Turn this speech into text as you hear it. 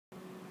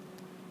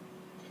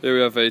Here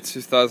we have a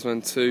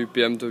 2002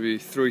 Bmw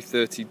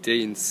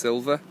 330D in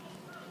silver.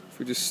 If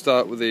we just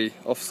start with the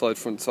offside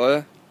front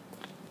tyre.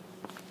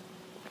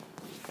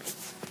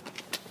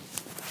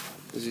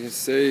 As you can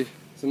see,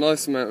 it's a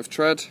nice amount of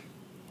tread.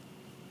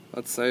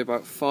 I'd say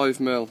about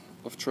 5mm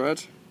of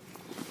tread.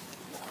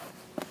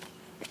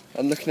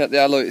 And looking at the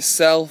alloy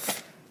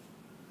itself,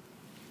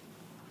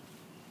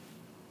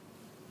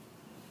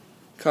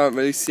 can't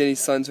really see any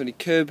signs of any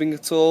curbing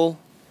at all.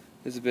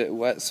 It's a bit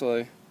wet, so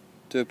I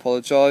do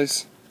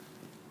apologise.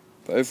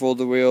 But overall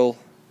the wheel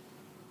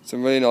is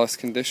in really nice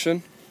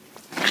condition.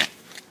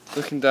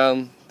 Looking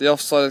down the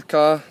offside of the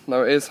car,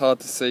 now it is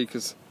hard to see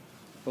because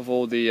of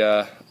all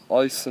the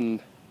ice and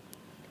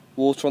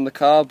water on the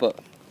car, but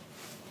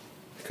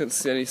I couldn't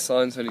see any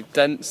signs of any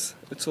dents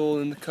at all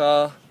in the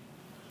car.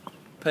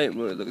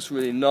 Paintwork looks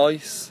really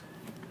nice.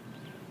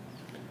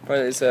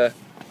 Apparently there's a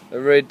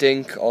rear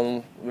dink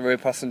on the rear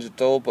passenger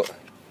door, but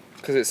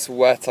because it's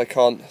wet I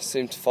can't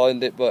seem to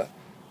find it, but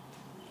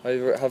I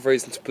have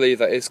reason to believe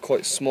that it is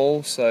quite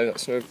small, so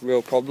that's no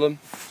real problem.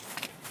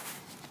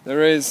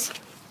 There is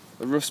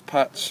a rust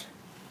patch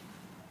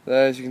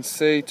there, as you can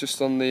see,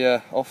 just on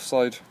the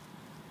offside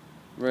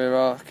rear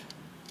arc.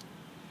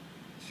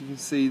 As you can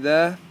see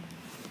there,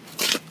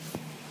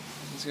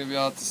 it's going to be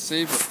hard to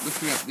see, but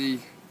looking at the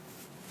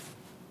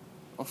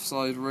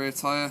offside rear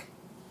tyre,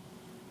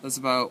 there's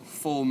about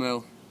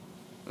 4mm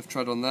of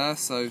tread on there,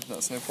 so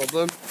that's no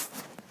problem.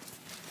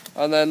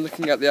 And then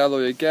looking at the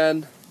alloy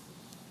again,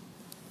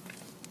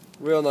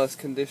 real nice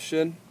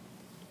condition.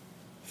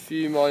 A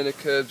few minor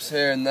curbs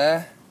here and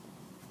there,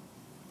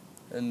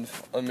 and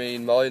I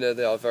mean minor,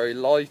 they are very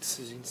light,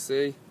 as you can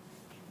see.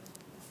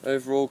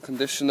 Overall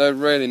condition though,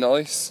 really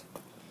nice.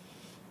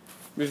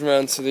 Moving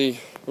around to the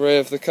rear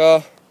of the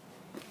car.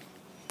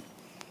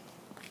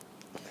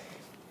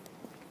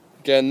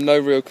 Again, no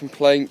real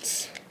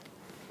complaints.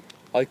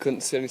 I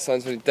couldn't see any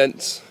signs of any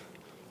dents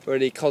or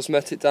any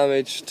cosmetic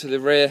damage to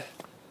the rear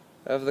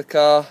of the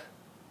car.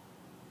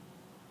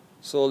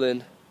 It's all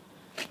in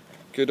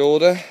good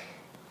order.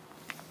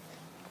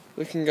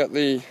 Looking at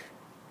the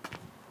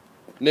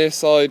near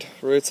side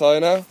rear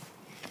tyre now,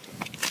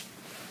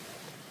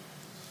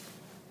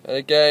 and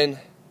again,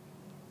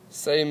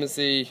 same as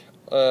the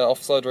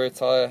offside rear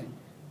tyre,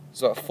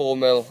 it's about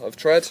 4mm of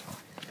tread.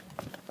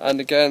 And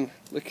again,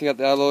 looking at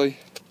the alloy,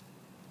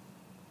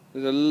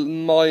 there's a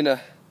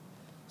minor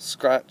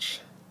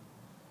scratch.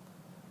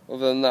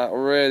 Other than that,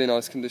 really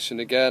nice condition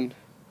again.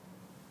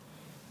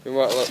 Been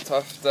well looked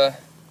after.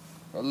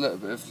 Got a little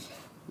bit of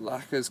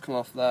lacquers come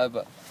off there,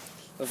 but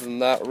other than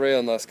that,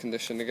 real nice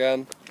condition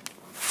again.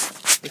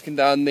 Looking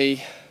down the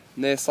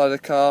near side of the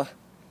car,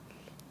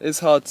 it's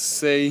hard to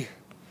see,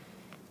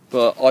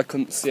 but I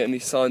couldn't see any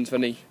signs of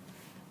any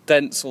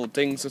dents or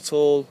dings at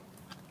all.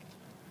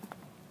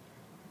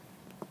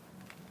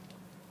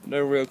 No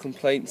real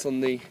complaints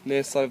on the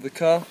near side of the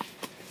car.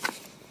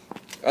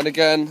 And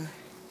again,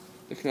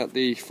 looking at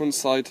the front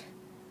side,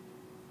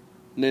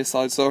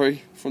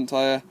 front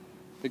tyre,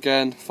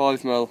 again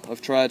 5mm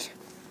of tread,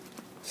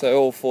 so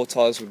all four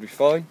tyres would be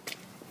fine.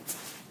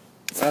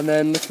 And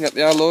then looking at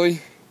the alloy,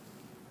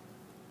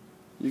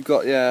 you've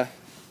got,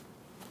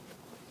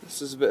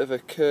 this is a bit of a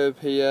curb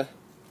here,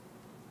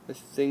 I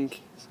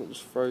think, it's not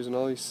just frozen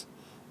ice,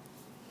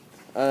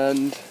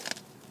 and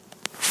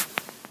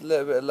a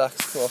little bit of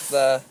lax come off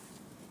there,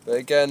 but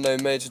again no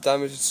major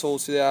damage at all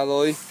to the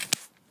alloy.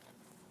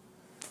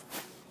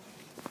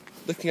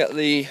 Looking at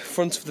the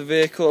front of the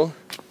vehicle,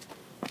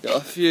 got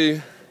a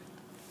few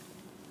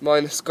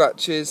minor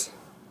scratches,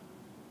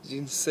 as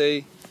you can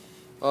see,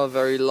 are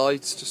very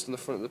light, just on the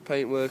front of the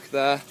paintwork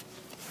there.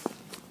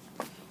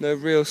 No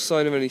real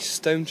sign of any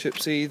stone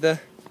chips either,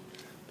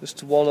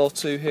 just one or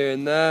two here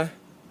and there.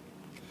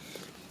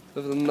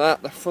 Other than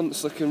that, the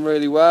front's looking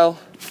really well.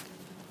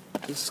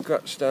 There's a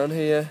scratch down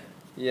here,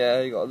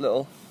 yeah, you got a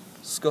little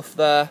scuff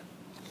there,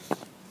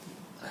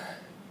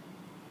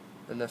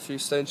 and a few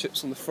stone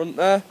chips on the front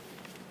there.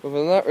 Other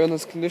than that, we're in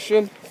this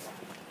condition.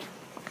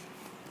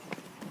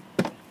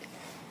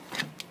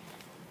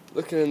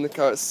 Looking in the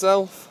car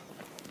itself,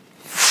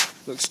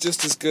 looks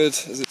just as good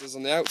as it does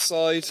on the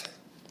outside.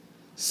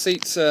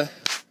 Seats are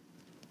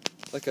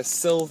like a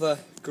silver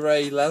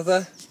grey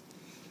leather,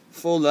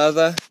 full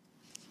leather.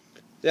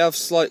 They have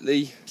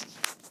slightly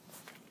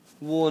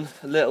worn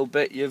a little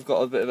bit, you've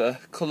got a bit of a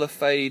colour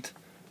fade,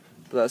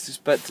 but that's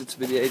expected to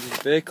be the age of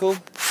the vehicle.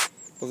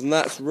 Other than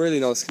that, it's really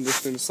nice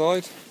condition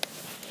inside.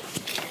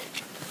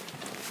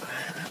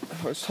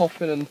 Let's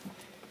hop in and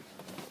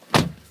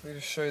let me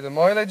just show you the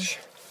mileage.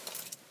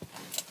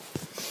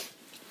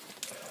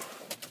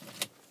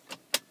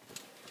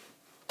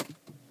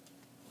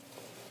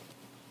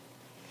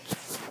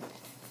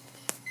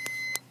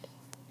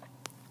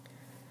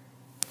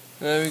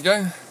 There we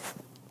go,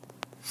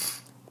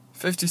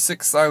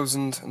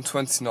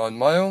 56,029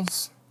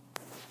 miles.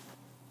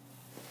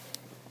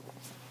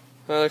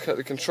 Look at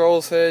the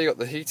controls here, you got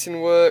the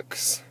heating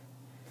works,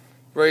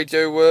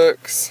 radio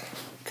works,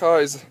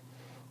 car is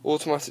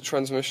automatic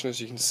transmission,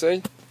 as you can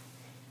see.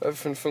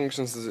 Everything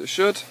functions as it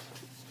should.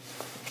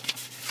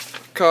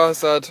 car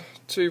has had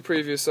 2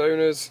 previous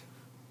owners,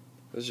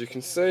 as you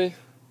can see,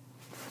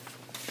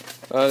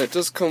 and it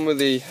does come with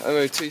the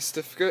MOT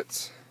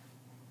certificate,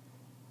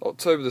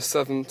 October the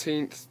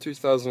 17th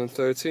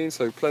 2013,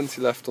 so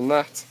plenty left on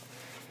that.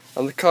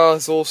 And the car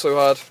has also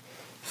had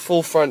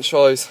full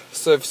franchise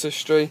service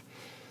history,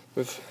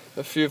 with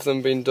a few of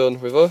them being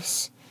done with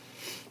us.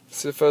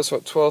 See the first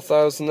one at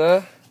 12,000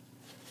 there,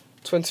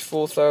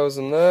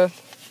 24,000 there,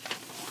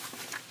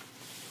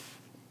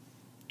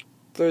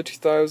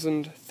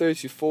 30,000,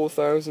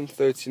 34,000,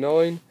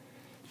 39,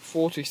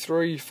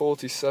 43,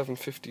 47,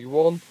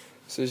 51.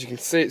 So as you can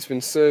see, it's been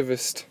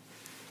serviced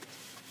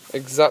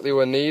exactly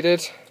when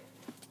needed.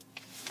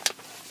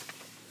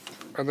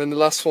 And then the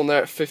last one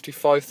there at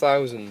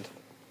 55,000.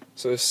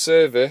 So it's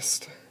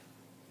serviced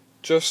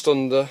just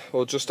under,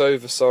 or just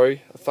over,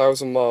 sorry,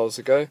 1,000 miles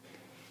ago.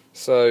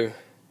 So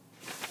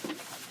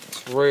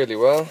it's really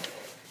well.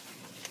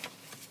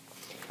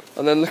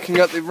 And then looking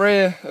at the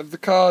rear of the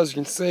car, as you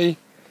can see,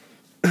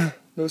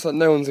 looks like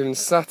no one's even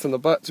sat in the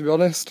back, to be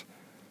honest.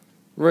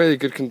 Really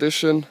good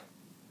condition.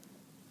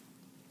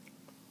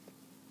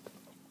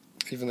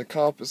 Even the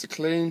carpets are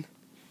clean.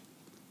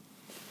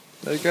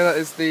 There you go, that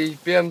is the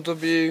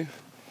Bmw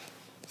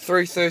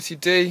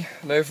 330D,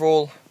 and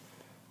overall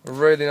a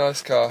really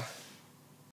nice car.